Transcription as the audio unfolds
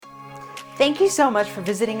Thank you so much for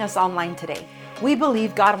visiting us online today. We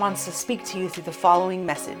believe God wants to speak to you through the following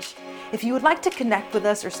message. If you would like to connect with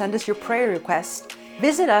us or send us your prayer requests,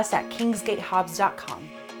 visit us at kingsgatehobbs.com.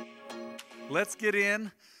 Let's get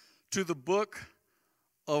in to the book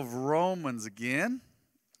of Romans again.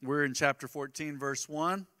 We're in chapter 14, verse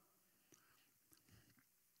 1.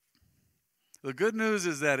 The good news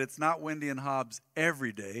is that it's not windy in Hobbs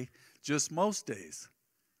every day, just most days,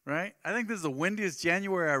 right? I think this is the windiest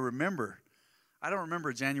January I remember. I don't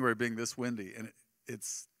remember January being this windy, and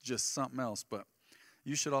it's just something else, but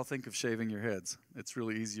you should all think of shaving your heads. It's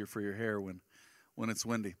really easier for your hair when it's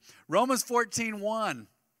windy. Romans 14:1.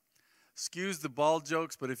 Excuse the bald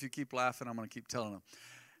jokes, but if you keep laughing, I'm going to keep telling them.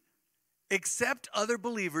 Accept other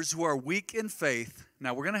believers who are weak in faith.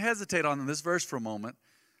 Now, we're going to hesitate on this verse for a moment,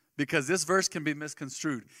 because this verse can be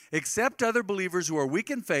misconstrued. Accept other believers who are weak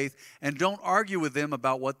in faith and don't argue with them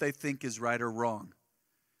about what they think is right or wrong.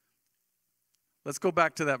 Let's go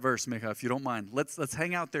back to that verse, Mika, if you don't mind. Let's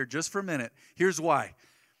hang out there just for a minute. Here's why.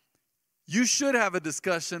 You should have a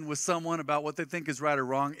discussion with someone about what they think is right or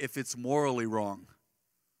wrong if it's morally wrong.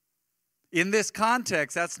 In this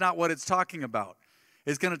context, that's not what it's talking about.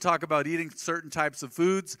 It's going to talk about eating certain types of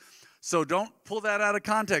foods. So don't pull that out of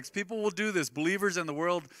context. People will do this, believers in the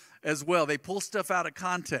world as well. They pull stuff out of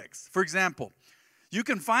context. For example, you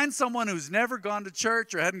can find someone who's never gone to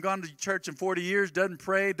church or hadn't gone to church in 40 years, doesn't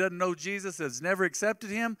pray, doesn't know Jesus, has never accepted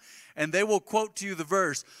him, and they will quote to you the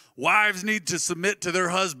verse, wives need to submit to their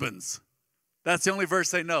husbands. That's the only verse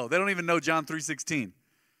they know. They don't even know John 3:16.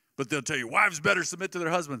 But they'll tell you, wives better submit to their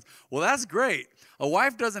husbands. Well, that's great. A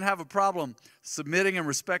wife doesn't have a problem submitting and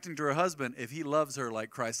respecting to her husband if he loves her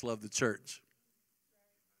like Christ loved the church.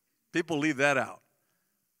 People leave that out.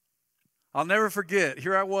 I'll never forget,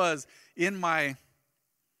 here I was in my,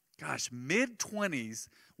 mid-20s,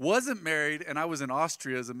 wasn't married, and I was in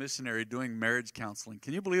Austria as a missionary doing marriage counseling.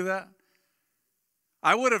 Can you believe that?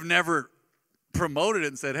 I would have never promoted it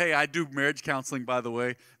and said, hey, I do marriage counseling, by the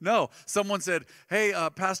way. No, someone said, hey,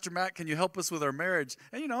 Pastor Matt, can you help us with our marriage?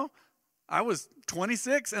 And I was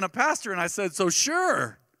 26 and a pastor, and I said, so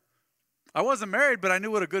sure. I wasn't married, but I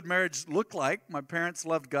knew what a good marriage looked like. My parents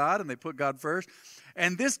loved God, and they put God first.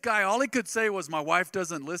 And this guy, all he could say was, my wife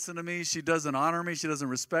doesn't listen to me. She doesn't honor me. She doesn't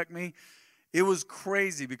respect me. It was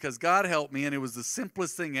crazy because God helped me, and it was the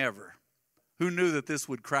simplest thing ever. Who knew that this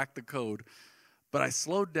would crack the code? But I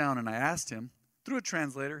slowed down, and I asked him, through a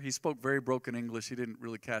translator. He spoke very broken English. He didn't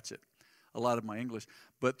really catch it, a lot of my English.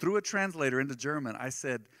 But through a translator into German, I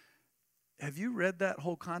said, have you read that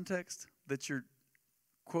whole context that you're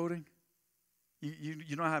quoting?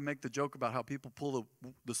 You know how I make the joke about how people pull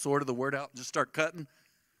the sword of the word out and just start cutting?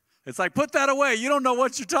 It's like, put that away. You don't know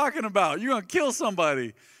what you're talking about. You're going to kill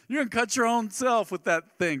somebody. You're going to cut your own self with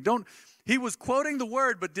that thing. He was quoting the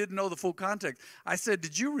word but didn't know the full context. I said,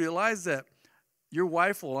 did you realize that your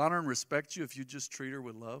wife will honor and respect you if you just treat her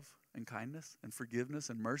with love and kindness and forgiveness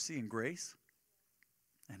and mercy and grace?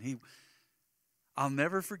 And I'll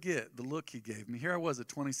never forget the look he gave me. Here I was, a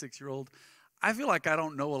 26-year-old. I feel like I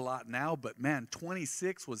don't know a lot now, but man,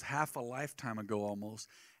 26 was half a lifetime ago almost.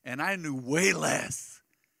 And I knew way less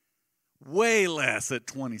at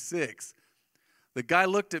 26. The guy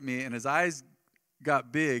looked at me and his eyes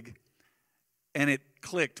got big and it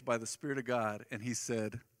clicked by the Spirit of God. And he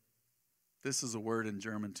said, this is a word in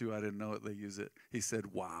German, too. I didn't know it. They use it. He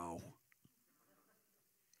said, wow.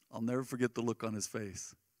 I'll never forget the look on his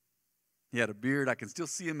face. He had a beard. I can still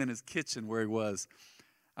see him in his kitchen where he was.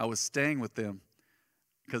 I was staying with them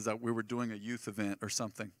because we were doing a youth event or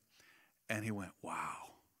something. And he went, wow.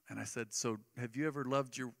 And I said, so have you ever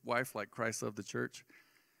loved your wife like Christ loved the church?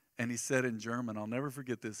 And he said in German, I'll never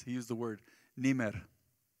forget this. He used the word nimmer.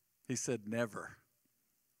 He said never.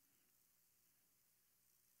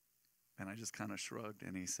 And I just kind of shrugged,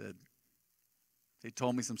 and he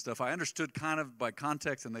told me some stuff. I understood kind of by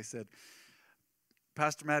context, and they said,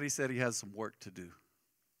 Pastor Matt, he said he has some work to do.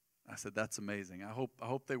 I said, that's amazing. I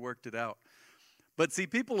hope they worked it out. But see,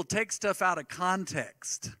 people will take stuff out of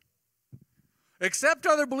context. Accept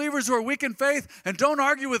other believers who are weak in faith, and don't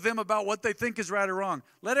argue with them about what they think is right or wrong.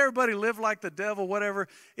 Let everybody live like the devil, whatever.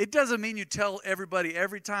 It doesn't mean you tell everybody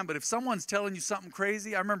every time, but if someone's telling you something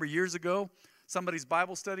crazy, I remember years ago, somebody's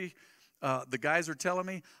Bible study, the guys were telling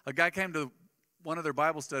me, a guy came to one of their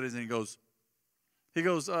Bible studies and he goes,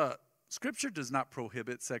 Scripture does not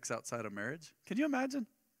prohibit sex outside of marriage. Can you imagine?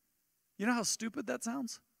 You know how stupid that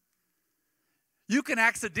sounds? You can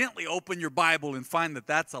accidentally open your Bible and find that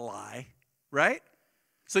that's a lie, right?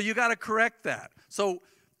 So you got to correct that. So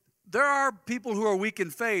there are people who are weak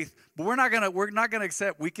in faith, but we're not going to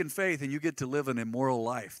accept weak in faith and you get to live an immoral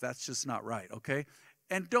life. That's just not right, okay?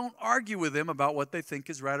 and don't argue with them about what they think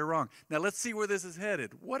is right or wrong. Now, let's see where this is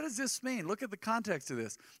headed. What does this mean? Look at the context of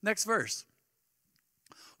this. Next verse.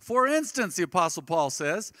 For instance, the Apostle Paul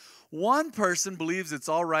says, one person believes it's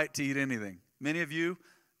all right to eat anything. Many of you,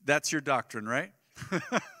 that's your doctrine, right?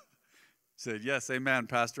 Said, yes, amen,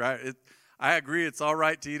 Pastor. I agree it's all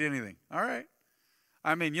right to eat anything. All right.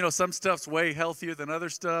 I mean, some stuff's way healthier than other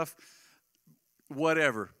stuff,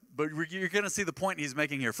 whatever. But you're going to see the point he's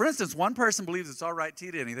making here. For instance, one person believes it's all right to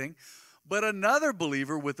eat anything, but another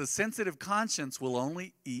believer with a sensitive conscience will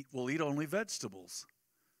eat only vegetables.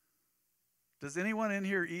 Does anyone in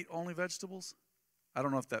here eat only vegetables? I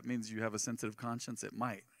don't know if that means you have a sensitive conscience. It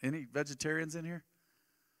might. Any vegetarians in here?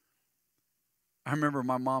 I remember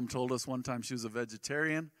my mom told us one time she was a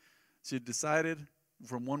vegetarian. She had decided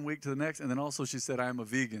from one week to the next, and then also she said, I'm a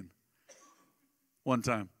vegan. One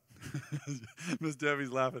time. Miss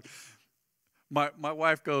Debbie's laughing. My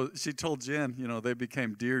wife goes, she told Jen, they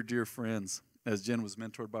became dear, dear friends as Jen was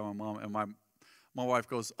mentored by my mom. And my wife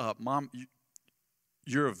goes, Mom,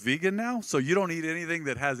 you're a vegan now? So you don't eat anything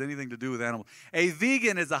that has anything to do with animals. A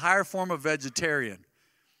vegan is a higher form of vegetarian.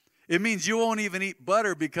 It means you won't even eat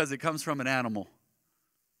butter because it comes from an animal.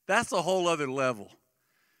 That's a whole other level.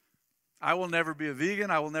 I will never be a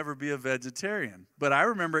vegan. I will never be a vegetarian. But I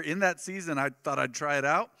remember in that season, I thought I'd try it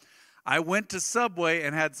out. I went to Subway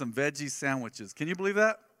and had some veggie sandwiches. Can you believe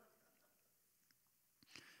that?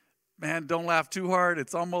 Man, don't laugh too hard.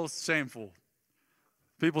 It's almost shameful.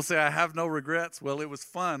 People say, I have no regrets. Well, it was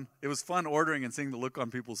fun. It was fun ordering and seeing the look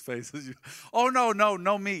on people's faces. Oh,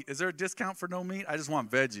 no meat. Is there a discount for no meat? I just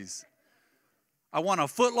want veggies. I want a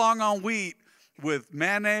foot long on wheat with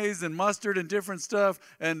mayonnaise and mustard and different stuff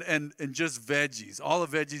and just veggies. All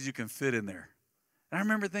the veggies you can fit in there. And I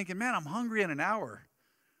remember thinking, man, I'm hungry in an hour.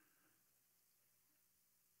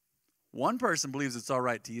 One person believes it's all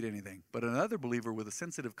right to eat anything, but another believer with a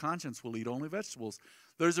sensitive conscience will eat only vegetables.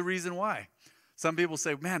 There's a reason why. Some people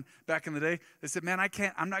say, man, back in the day, they said, man,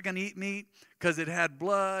 I'm not going to eat meat because it had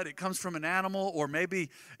blood, it comes from an animal, or maybe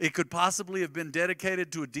it could possibly have been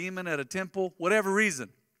dedicated to a demon at a temple, whatever reason.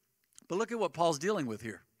 But look at what Paul's dealing with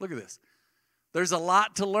here. Look at this. There's a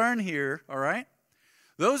lot to learn here, all right?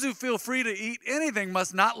 Those who feel free to eat anything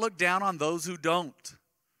must not look down on those who don't.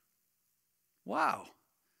 Wow.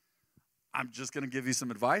 I'm just going to give you some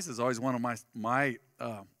advice. It's always one of my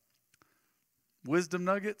wisdom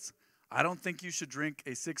nuggets. I don't think you should drink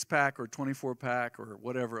a 6-pack or 24-pack or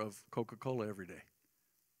whatever of Coca-Cola every day.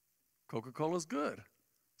 Coca-Cola's good.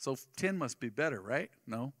 So 10 must be better, right?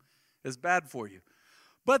 No, it's bad for you.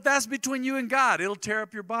 But that's between you and God. It'll tear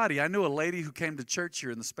up your body. I knew a lady who came to church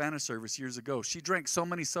here in the Spanish service years ago. She drank so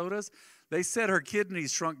many sodas, they said her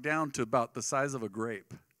kidneys shrunk down to about the size of a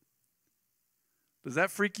grape. Does that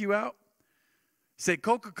freak you out? Say,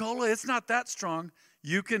 Coca-Cola, it's not that strong.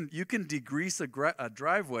 You can degrease a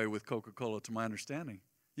driveway with Coca-Cola, to my understanding.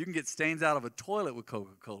 You can get stains out of a toilet with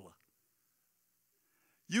Coca-Cola.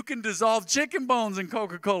 You can dissolve chicken bones in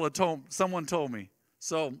Coca-Cola, someone told me.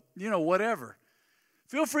 So, whatever.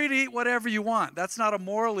 Feel free to eat whatever you want. That's not a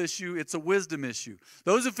moral issue. It's a wisdom issue.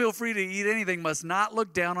 Those who feel free to eat anything must not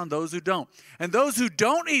look down on those who don't. And those who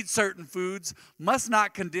don't eat certain foods must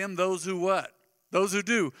not condemn those who what? Those who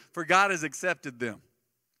do, for God has accepted them.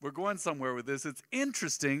 We're going somewhere with this. It's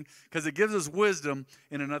interesting because it gives us wisdom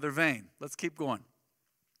in another vein. Let's keep going.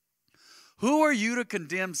 Who are you to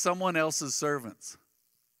condemn someone else's servants?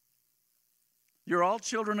 You're all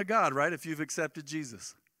children of God, right, if you've accepted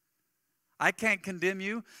Jesus. I can't condemn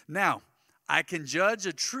you. Now, I can judge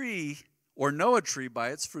a tree or know a tree by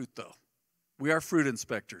its fruit, though. We are fruit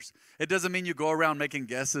inspectors. It doesn't mean you go around making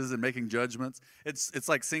guesses and making judgments. It's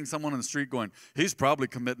like seeing someone on the street going, he's probably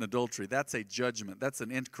committing adultery. That's a judgment. That's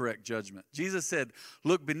an incorrect judgment. Jesus said,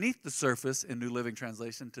 look beneath the surface in New Living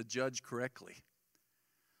Translation to judge correctly.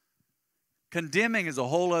 Condemning is a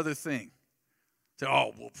whole other thing. Say,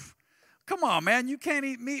 come on, man, you can't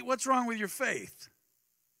eat meat. What's wrong with your faith?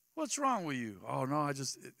 What's wrong with you? Oh, no,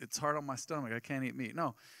 it's hard on my stomach. I can't eat meat.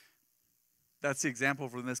 No. That's the example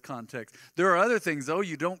from this context. There are other things, though,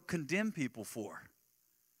 you don't condemn people for.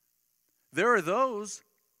 There are those,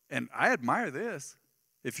 and I admire this.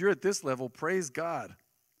 If you're at this level, praise God.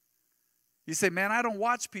 You say, man, I don't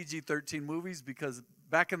watch PG-13 movies because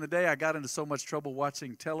back in the day I got into so much trouble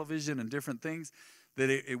watching television and different things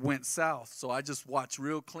that it went south. So I just watch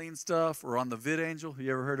real clean stuff or on the VidAngel.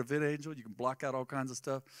 You ever heard of VidAngel? You can block out all kinds of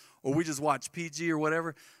stuff. Or we just watch PG or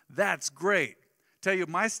whatever. That's great. Tell you,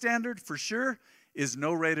 my standard for sure is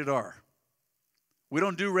no rated R. We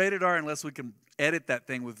don't do rated R unless we can edit that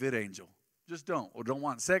thing with VidAngel. Just don't. Or don't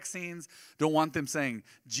want sex scenes. Don't want them saying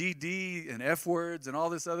GD and F words and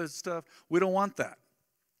all this other stuff. We don't want that.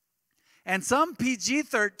 And some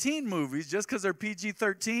PG-13 movies, just because they're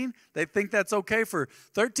PG-13, they think that's okay for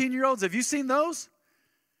 13-year-olds. Have you seen those?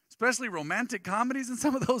 Especially romantic comedies, and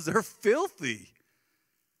some of those, they're filthy.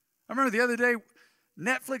 I remember the other day,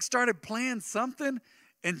 Netflix started playing something,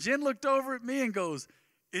 and Jen looked over at me and goes,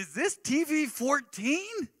 "Is this TV 14?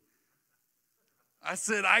 I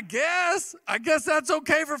said, I guess that's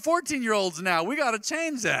okay for 14-year-olds now. We got to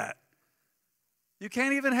change that. You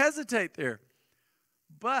can't even hesitate there.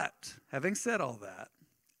 But having said all that,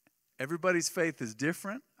 everybody's faith is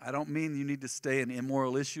different. I don't mean you need to stay in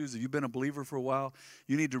immoral issues. If you've been a believer for a while,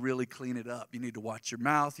 you need to really clean it up. You need to watch your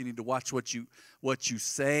mouth. You need to watch what you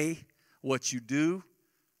say, what you do.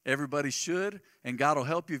 Everybody should, and God will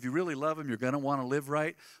help you. If you really love Him, you're going to want to live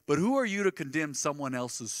right. But who are you to condemn someone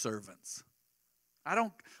else's servants?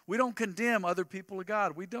 We don't condemn other people of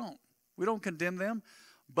God. We don't condemn them,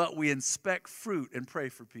 but we inspect fruit and pray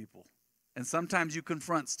for people. And sometimes you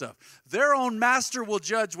confront stuff. Their own master will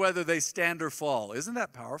judge whether they stand or fall. Isn't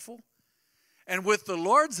that powerful? And with the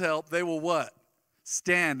Lord's help, they will what?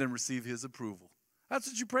 Stand and receive His approval. That's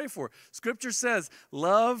what you pray for. Scripture says,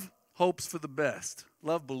 love hopes for the best.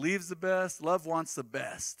 Love believes the best. Love wants the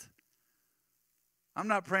best. I'm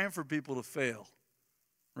not praying for people to fail,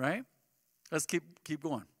 right? Let's keep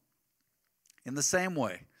going. In the same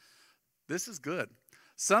way, this is good.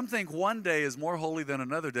 Some think one day is more holy than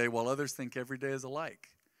another day, while others think every day is alike.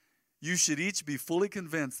 You should each be fully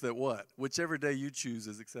convinced that what? Whichever day you choose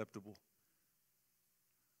is acceptable.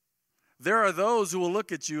 There are those who will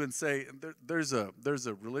look at you and say, there's a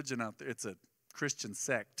religion out there. It's a Christian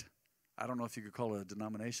sect. I don't know if you could call it a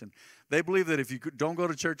denomination. They believe that if you don't go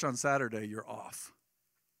to church on Saturday, you're off.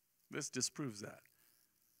 This disproves that.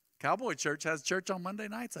 Cowboy Church has church on Monday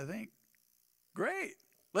nights, I think. Great.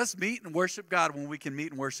 Let's meet and worship God when we can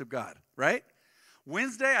meet and worship God, right?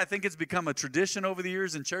 Wednesday, I think it's become a tradition over the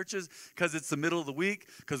years in churches because it's the middle of the week,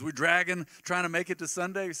 because we're trying to make it to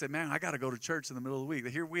Sunday. You say, man, I got to go to church in the middle of the week.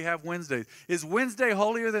 Here we have Wednesdays. Is Wednesday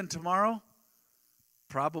holier than tomorrow?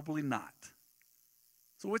 Probably not.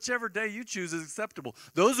 So whichever day you choose is acceptable.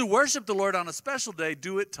 Those who worship the Lord on a special day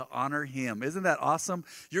do it to honor Him. Isn't that awesome?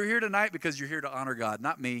 You're here tonight because you're here to honor God,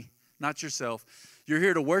 not me, not yourself. You're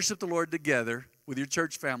here to worship the Lord together with your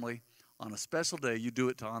church family on a special day. You do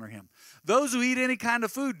it to honor Him. Those who eat any kind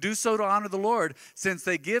of food do so to honor the Lord, since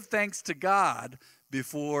they give thanks to God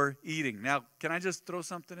before eating. Now, can I just throw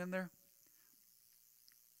something in there?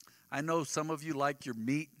 I know some of you like your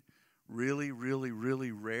meat really, really,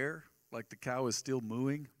 really rare, like the cow is still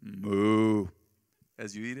mooing. Moo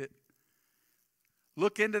as you eat it.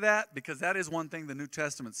 Look into that, because that is one thing the New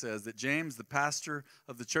Testament says, that James, the pastor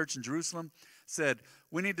of the church in Jerusalem, said,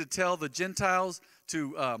 we need to tell the Gentiles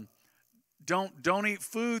to don't eat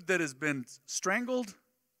food that has been strangled,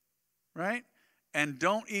 right? And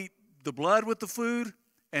don't eat the blood with the food,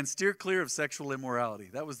 and steer clear of sexual immorality.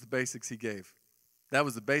 That was the basics he gave. That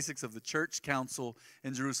was the basics of the church council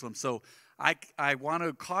in Jerusalem. So I want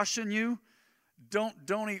to caution you,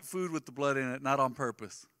 don't eat food with the blood in it, not on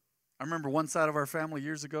purpose. I remember one side of our family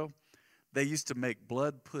years ago, they used to make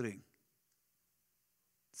blood pudding.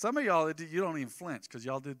 Some of y'all, you don't even flinch, because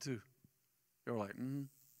y'all did too. You were like,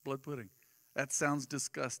 blood pudding. That sounds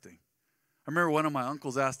disgusting. I remember one of my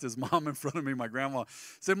uncles asked his mom in front of me, my grandma,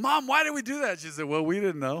 said, Mom, why did we do that? She said, well, we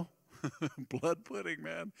didn't know. Blood pudding,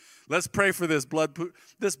 man. Let's pray for this blood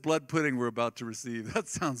pudding we're about to receive. That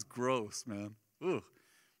sounds gross, man. Ooh.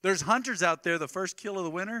 There's hunters out there, the first kill of the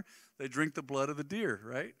winter, they drink the blood of the deer,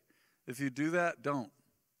 right? If you do that, don't.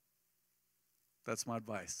 That's my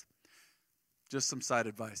advice. Just some side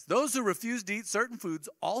advice. Those who refuse to eat certain foods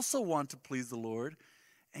also want to please the Lord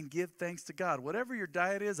and give thanks to God. Whatever your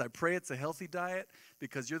diet is, I pray it's a healthy diet,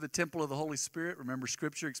 because you're the temple of the Holy Spirit. Remember,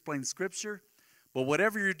 Scripture explains Scripture. But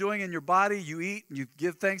whatever you're doing in your body, you eat and you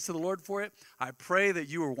give thanks to the Lord for it. I pray that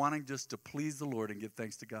you are wanting just to please the Lord and give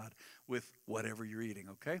thanks to God with whatever you're eating,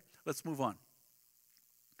 okay? Let's move on.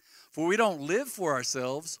 For we don't live for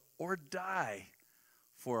ourselves or die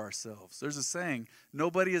for ourselves. There's a saying,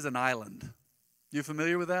 nobody is an island. You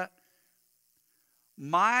familiar with that?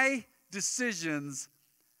 My decisions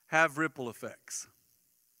have ripple effects.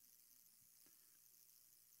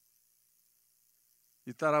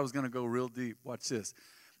 You thought I was going to go real deep. Watch this.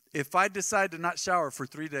 If I decide to not shower for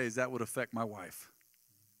 3 days, that would affect my wife.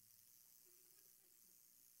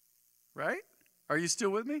 Right? Are you still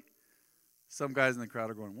with me? Some guys in the crowd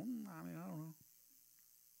are going, I don't know.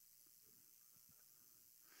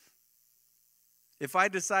 If I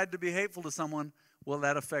decide to be hateful to someone, well,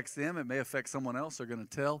 that affects them. It may affect someone else. They're going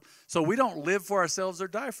to tell. So we don't live for ourselves or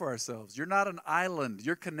die for ourselves. You're not an island.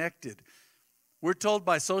 You're connected. We're told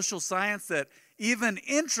by social science that Even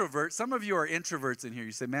introverts, some of you are introverts in here.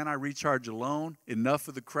 You say, man, I recharge alone. Enough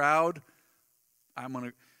of the crowd.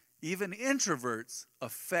 Even introverts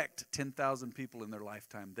affect 10,000 people in their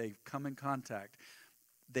lifetime. They come in contact.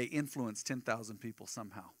 They influence 10,000 people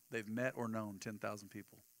somehow. They've met or known 10,000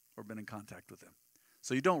 people or been in contact with them.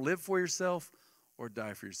 So you don't live for yourself or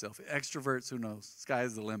die for yourself. Extroverts, who knows? Sky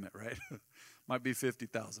is the limit, right? Might be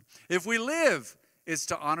 50,000. If we live, it's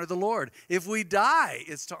to honor the Lord. If we die,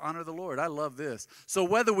 it's to honor the Lord. I love this. So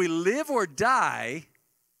whether we live or die,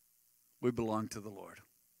 we belong to the Lord.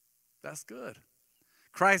 That's good.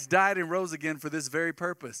 Christ died and rose again for this very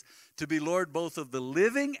purpose, to be Lord both of the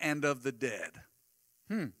living and of the dead.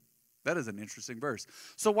 That is an interesting verse.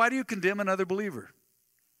 So why do you condemn another believer?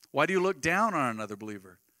 Why do you look down on another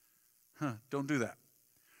believer? Don't do that.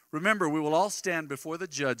 Remember, we will all stand before the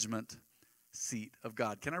judgment seat of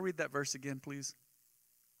God. Can I read that verse again, please?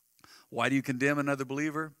 Why do you condemn another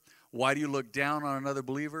believer? Why do you look down on another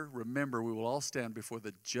believer? Remember, we will all stand before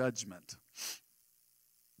the judgment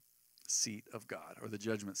seat of God, or the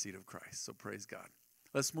judgment seat of Christ. So praise God.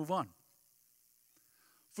 Let's move on.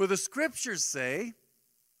 For the scriptures say,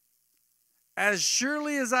 as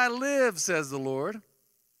surely as I live, says the Lord,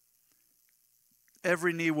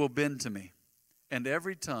 every knee will bend to me, and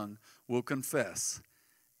every tongue will confess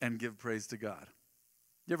and give praise to God.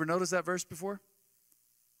 You ever notice that verse before?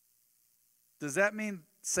 Does that mean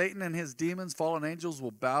Satan and his demons, fallen angels,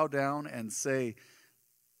 will bow down and say,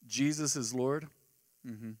 Jesus is Lord?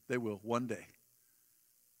 They will, one day.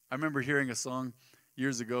 I remember hearing a song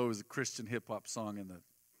years ago. It was a Christian hip-hop song in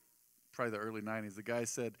probably the early 90s. The guy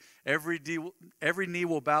said, every knee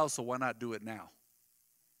will bow, so why not do it now?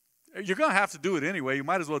 You're going to have to do it anyway. You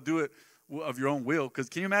might as well do it of your own will. Because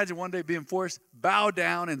can you imagine one day being forced? Bow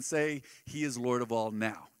down and say, he is Lord of all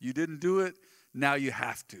now. You didn't do it, now you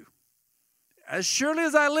have to. As surely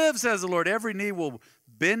as I live, says the Lord, every knee will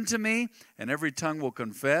bend to me, and every tongue will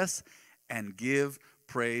confess and give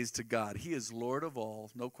praise to God. He is Lord of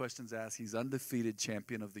all, no questions asked. He's undefeated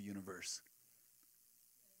champion of the universe.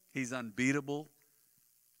 He's unbeatable.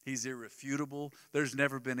 He's irrefutable. There's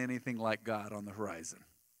never been anything like God on the horizon.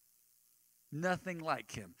 Nothing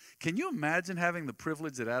like him. Can you imagine having the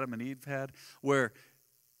privilege that Adam and Eve had, where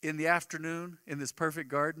in the afternoon, in this perfect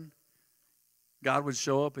garden, God would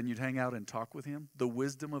show up and you'd hang out and talk with him? The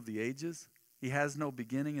wisdom of the ages. He has no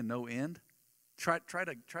beginning and no end. Try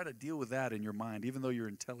to deal with that in your mind, even though you're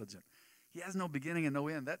intelligent. He has no beginning and no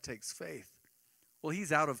end. That takes faith. Well,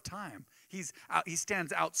 he's out of time. He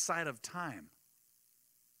stands outside of time.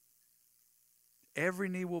 Every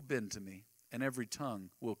knee will bend to me, and every tongue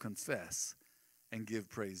will confess and give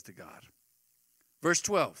praise to God. Verse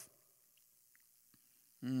 12.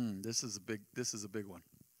 This is a big one.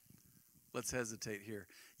 Let's hesitate here.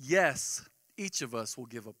 Yes, each of us will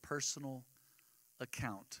give a personal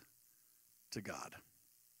account to God.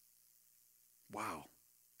 Wow.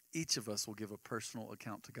 Each of us will give a personal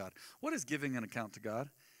account to God. What is giving an account to God?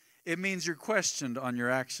 It means you're questioned on your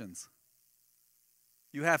actions.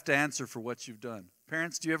 You have to answer for what you've done.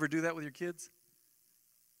 Parents, do you ever do that with your kids?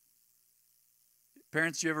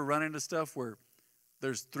 Parents, do you ever run into stuff where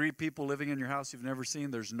there's 3 people living in your house you've never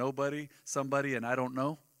seen? There's nobody, somebody, and I don't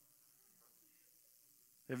know?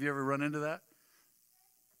 Have you ever run into that?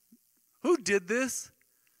 Who did this?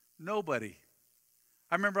 Nobody.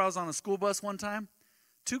 I remember I was on a school bus one time.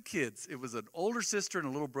 2 kids. It was an older sister and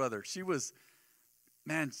a little brother. She was,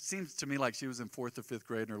 seems to me like she was in 4th or 5th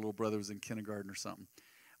grade and her little brother was in kindergarten or something.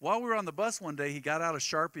 While we were on the bus one day, he got out a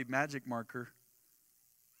Sharpie magic marker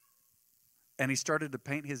and he started to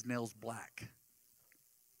paint his nails black.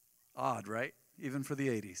 Odd, right? Even for the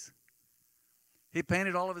 80s. He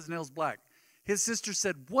painted all of his nails black. His sister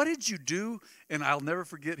said, "What did you do?" And I'll never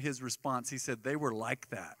forget his response. He said, "They were like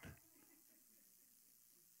that."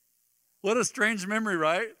 What a strange memory,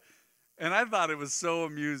 right? And I thought it was so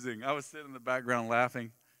amusing. I was sitting in the background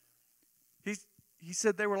laughing. He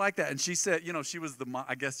said they were like that. And she said, she was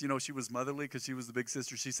I guess, she was motherly because she was the big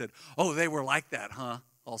sister. She said, "Oh, they were like that, huh?"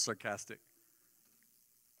 All sarcastic.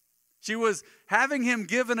 She was having him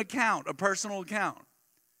give an account, a personal account.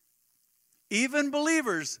 Even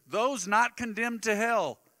believers, those not condemned to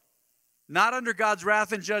hell, not under God's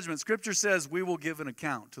wrath and judgment. Scripture says we will give an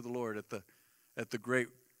account to the Lord at the great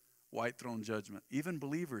white throne judgment. Even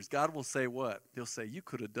believers, God will say what? He'll say, "You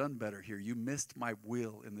could have done better here. You missed my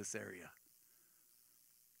will in this area.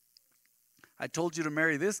 I told you to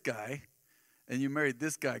marry this guy, and you married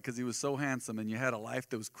this guy because he was so handsome, and you had a life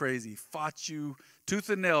that was crazy. Fought you tooth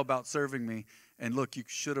and nail about serving me, and look,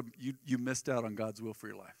 you missed out on God's will for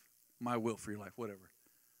your life. My will for your life, whatever."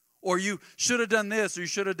 or you should have done this, or you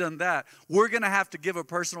should have done that. We're going to have to give a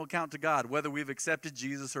personal account to God, whether we've accepted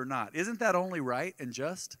Jesus or not. Isn't that only right and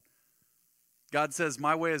just? God says,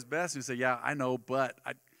 my way is best. And you say, yeah, I know, but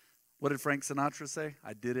what did Frank Sinatra say?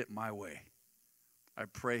 I did it my way. I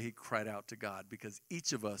pray he cried out to God, because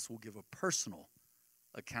each of us will give a personal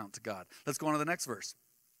account to God. Let's go on to the next verse.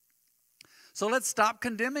 So let's stop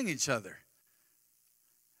condemning each other.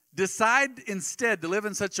 Decide instead to live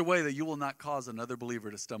in such a way that you will not cause another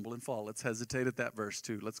believer to stumble and fall. Let's hesitate at that verse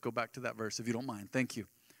too. Let's go back to that verse if you don't mind. Thank you.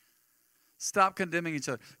 Stop condemning each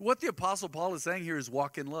other. What the Apostle Paul is saying here is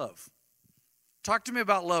walk in love. Talk to me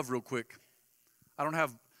about love real quick. I don't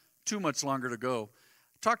have too much longer to go.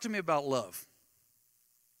 Talk to me about love.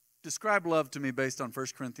 Describe love to me based on 1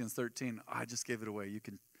 Corinthians 13. I just gave it away. You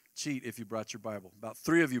can cheat if you brought your Bible. About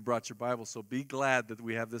 3 of you brought your Bible, so be glad that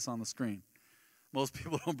we have this on the screen. Most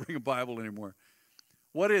people don't bring a Bible anymore.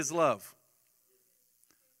 What is love?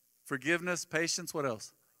 Forgiveness, patience, what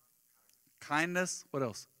else? Kindness, what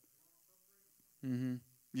else?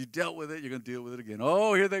 You dealt with it, you're going to deal with it again.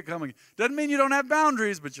 Oh, here they come again. Doesn't mean you don't have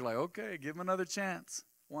boundaries, but you're like, okay, give him another chance.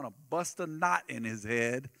 Want to bust a knot in his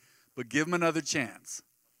head, but give him another chance.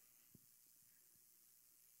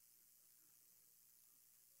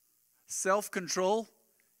 Self-control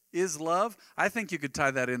is love. I think you could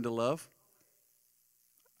tie that into love.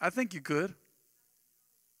 I think you could.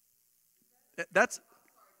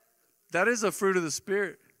 That is a fruit of the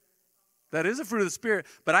Spirit. That is a fruit of the Spirit.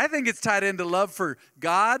 But I think it's tied into love for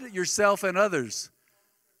God, yourself, and others,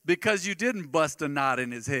 because you didn't bust a knot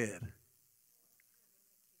in his head.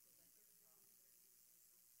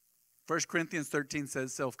 1 Corinthians 13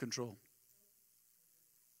 says self-control.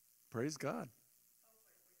 Praise God.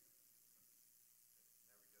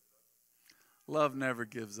 Love never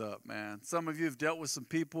gives up, man. Some of you have dealt with some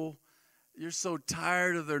people. You're so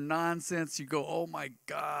tired of their nonsense. You go, oh my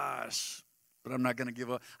gosh, but I'm not going to give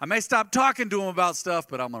up. I may stop talking to them about stuff,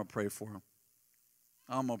 but I'm going to pray for them.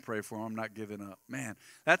 I'm going to pray for them. I'm not giving up. Man,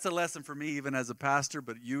 that's a lesson for me even as a pastor,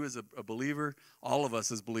 but you as a believer, all of us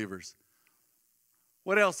as believers.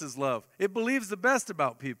 What else is love? It believes the best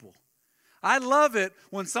about people. I love it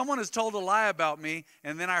when someone has told a lie about me,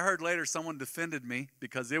 and then I heard later someone defended me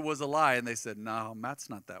because it was a lie, and they said, no, Matt's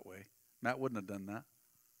not that way. Matt wouldn't have done that.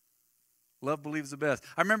 Love believes the best.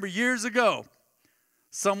 I remember years ago,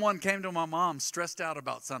 someone came to my mom stressed out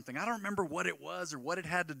about something. I don't remember what it was or what it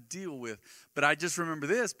had to deal with, but I just remember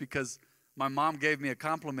this because my mom gave me a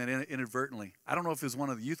compliment inadvertently. I don't know if it was one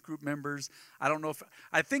of the youth group members.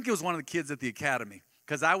 I think it was one of the kids at the academy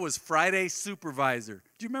because I was Friday supervisor.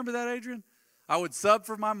 Do you remember that, Adrian? I would sub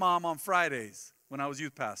for my mom on Fridays when I was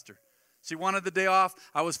youth pastor. She wanted the day off.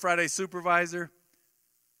 I was Friday supervisor.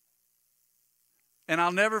 And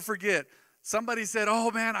I'll never forget, somebody said, oh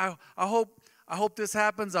man, I hope this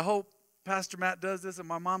happens. I hope Pastor Matt does this. And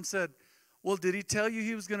my mom said, well, did he tell you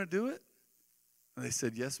he was going to do it? And they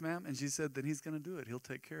said, yes, ma'am. And she said, then he's going to do it. He'll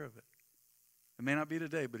take care of it. It may not be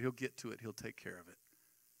today, but he'll get to it. He'll take care of it.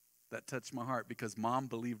 That touched my heart because mom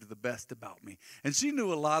believed the best about me. And she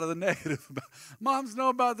knew a lot of the negative about. Moms know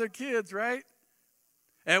about their kids, right?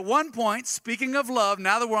 At one point, speaking of love,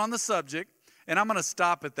 now that we're on the subject, and I'm going to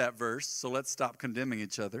stop at that verse, so let's stop condemning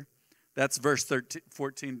each other. That's verse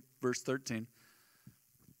 13.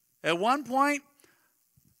 At one point,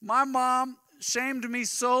 my mom shamed me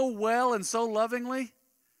so well and so lovingly.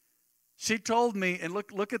 She told me, and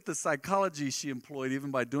look at the psychology she employed even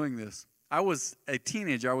by doing this. I was a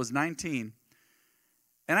teenager. I was 19.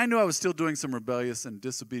 And I knew I was still doing some rebellious and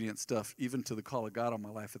disobedient stuff, even to the call of God on my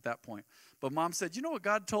life at that point. But mom said, you know what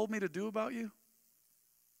God told me to do about you?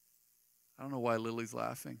 I don't know why Lily's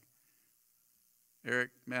laughing.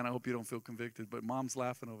 Eric, man, I hope you don't feel convicted, but mom's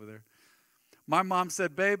laughing over there. My mom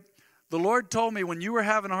said, babe, the Lord told me when you were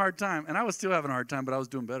having a hard time, and I was still having a hard time, but I was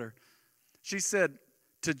doing better. She said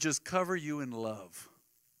to just cover you in love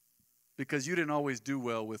because you didn't always do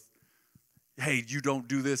well with, hey, you don't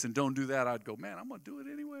do this and don't do that. I'd go, man, I'm going to do it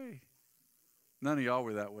anyway. None of y'all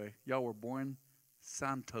were that way. Y'all were born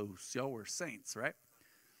santos. Y'all were saints, right?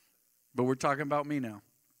 But we're talking about me now.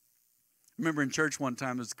 I remember in church one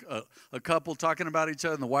time, there was a couple talking about each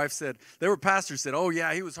other, and the wife said, they were pastors, said, oh,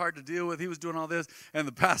 yeah, he was hard to deal with. He was doing all this. And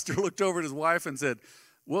the pastor looked over at his wife and said,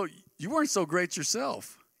 well, you weren't so great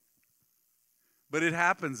yourself. But it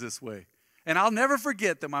happens this way. And I'll never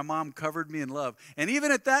forget that my mom covered me in love. And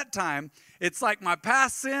even at that time, it's like my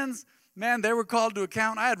past sins, man, they were called to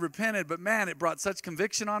account. I had repented, but man, it brought such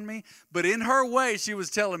conviction on me. But in her way, she was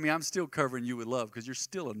telling me, I'm still covering you with love because you're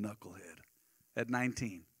still a knucklehead at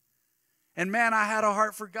 19. And man, I had a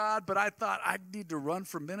heart for God, but I thought I need to run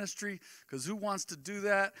from ministry because who wants to do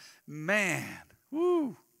that? Man,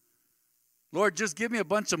 woo. Lord, just give me a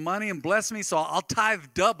bunch of money and bless me so I'll tithe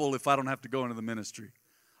double if I don't have to go into the ministry.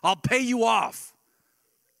 I'll pay you off.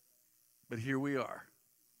 But here we are.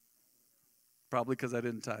 Probably because I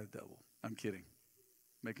didn't tithe double. I'm kidding.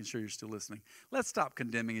 Making sure you're still listening. Let's stop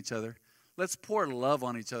condemning each other. Let's pour love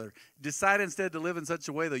on each other. Decide instead to live in such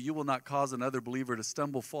a way that you will not cause another believer to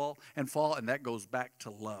stumble, fall, and that goes back to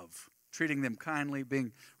love. Treating them kindly,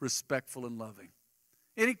 being respectful and loving.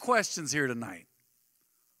 Any questions here tonight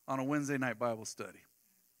on a Wednesday night Bible study?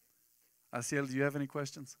 Asiel, do you have any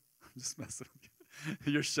questions? I'm just messing with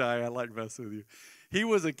you. You're shy. I like messing with you. He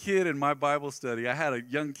was a kid in my Bible study. I had a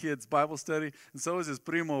young kid's Bible study, and so was his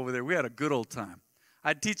primo over there. We had a good old time.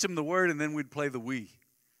 I'd teach him the word, and then we'd play the Wii.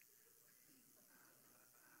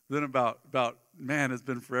 Then man, it's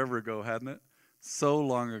been forever ago, hadn't it? So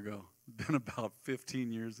long ago. Been about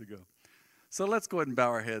 15 years ago. So let's go ahead and bow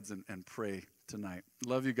our heads and pray tonight.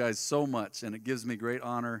 Love you guys so much, and it gives me great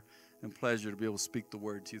honor and pleasure to be able to speak the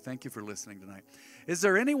word to you. Thank you for listening tonight. Is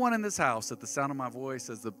there anyone in this house at the sound of my voice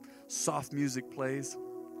as the soft music plays?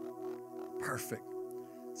 Perfect.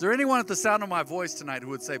 Is there anyone at the sound of my voice tonight who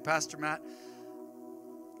would say, Pastor Matt,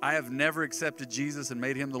 I have never accepted Jesus and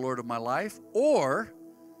made him the Lord of my life, or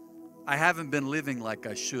I haven't been living like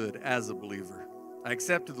I should as a believer. I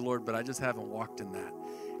accepted the Lord, but I just haven't walked in that.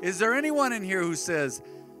 Is there anyone in here who says,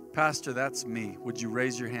 Pastor, that's me? Would you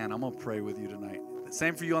raise your hand? I'm going to pray with you tonight.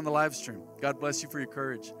 Same for you on the live stream. God bless you for your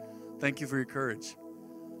courage. Thank you for your courage.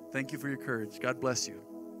 Thank you for your courage. God bless you.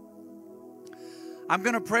 I'm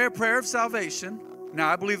going to pray a prayer of salvation. Now,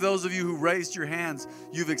 I believe those of you who raised your hands,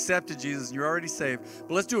 you've accepted Jesus and you're already saved.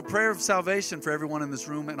 But let's do a prayer of salvation for everyone in this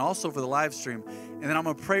room and also for the live stream. And then I'm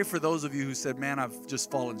going to pray for those of you who said, man, I've just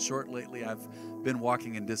fallen short lately. I've been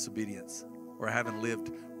walking in disobedience or I haven't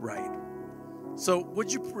lived right. So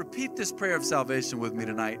would you repeat this prayer of salvation with me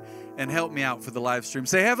tonight and help me out for the live stream?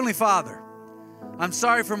 Say, Heavenly Father, I'm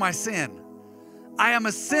sorry for my sin. I am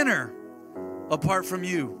a sinner apart from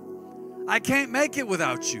you. I can't make it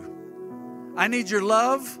without you. I need your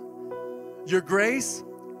love, your grace,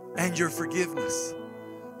 and your forgiveness.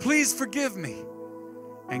 Please forgive me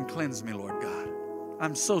and cleanse me, Lord God.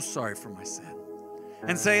 I'm so sorry for my sin.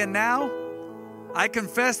 And say, and now I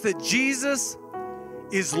confess that Jesus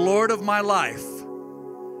is Lord of my life.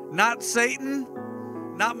 Not Satan,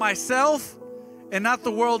 not myself, and not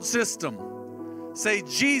the world system. Say,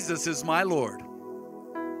 Jesus is my Lord.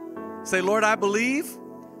 Say, Lord, I believe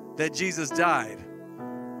that Jesus died,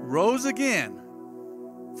 rose again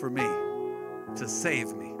for me to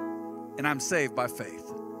save me. And I'm saved by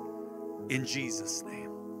faith in Jesus' name.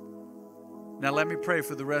 Now let me pray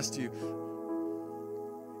for the rest of you.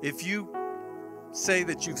 If you say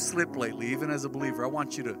that you've slipped lately, even as a believer, I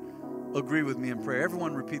want you to agree with me in prayer.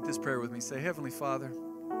 Everyone repeat this prayer with me. Say, Heavenly Father,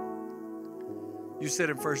 you said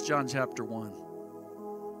in 1 John chapter 1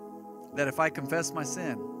 that if I confess my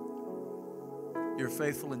sin, you're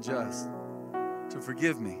faithful and just to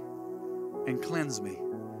forgive me and cleanse me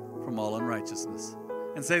from all unrighteousness.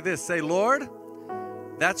 And say this, say, Lord,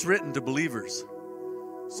 that's written to believers,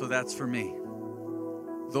 so that's for me.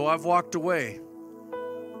 Though I've walked away,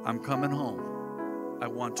 I'm coming home. I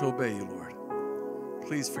want to obey you, Lord.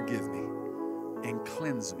 Please forgive me and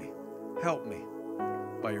cleanse me. Help me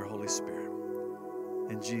by your Holy Spirit.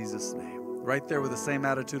 In Jesus' name. Right there with the same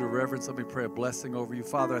attitude of reverence, let me pray a blessing over you.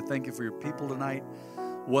 Father, I thank you for your people tonight,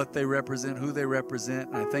 what they represent, who they represent.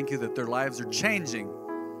 And I thank you that their lives are changing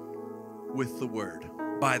with the word,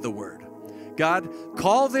 by the word. God,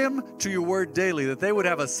 call them to your word daily, that they would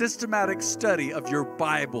have a systematic study of your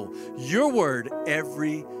Bible, your word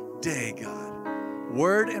every day, God.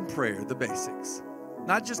 Word and prayer, the basics.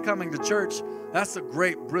 Not just coming to church. That's a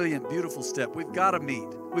great, brilliant, beautiful step. We've got to meet.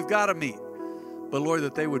 We've got to meet. But Lord,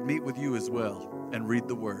 that they would meet with you as well and read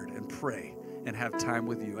the word and pray and have time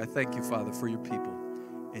with you. I thank you, Father, for your people.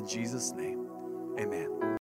 In Jesus' name, amen.